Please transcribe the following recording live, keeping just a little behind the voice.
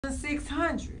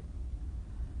$600.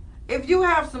 If you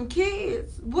have some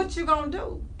kids, what you gonna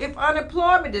do? If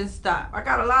unemployment didn't stop. I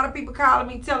got a lot of people calling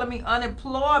me telling me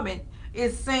unemployment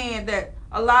is saying that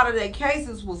a lot of their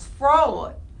cases was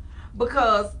fraud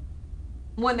because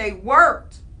when they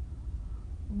worked.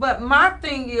 But my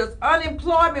thing is,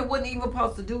 unemployment wasn't even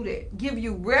supposed to do that. Give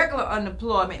you regular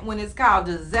unemployment when it's called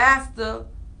disaster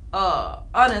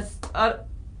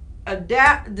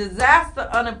disaster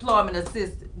unemployment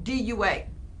assistance, DUA.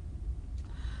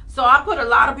 So I put a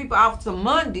lot of people off to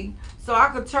Monday so I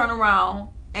could turn around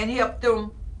and help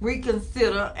them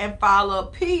reconsider and file an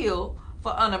appeal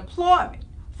for unemployment.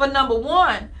 For number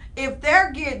one, if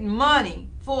they're getting money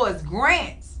for its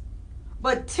grants,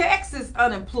 but Texas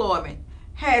unemployment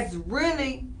has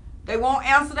really, they won't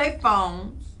answer their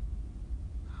phones.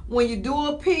 When you do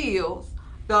appeals,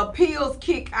 the appeals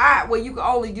kick out where you can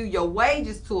only do your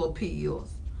wages to appeals.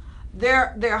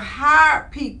 They're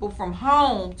hired people from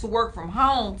home to work from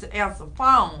home to answer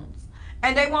phones,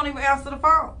 and they won't even answer the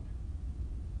phone.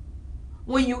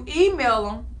 When you email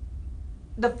them,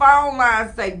 the phone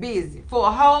lines say busy. For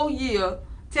a whole year,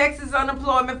 Texas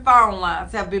unemployment phone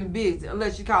lines have been busy,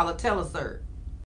 unless you call a telesurge.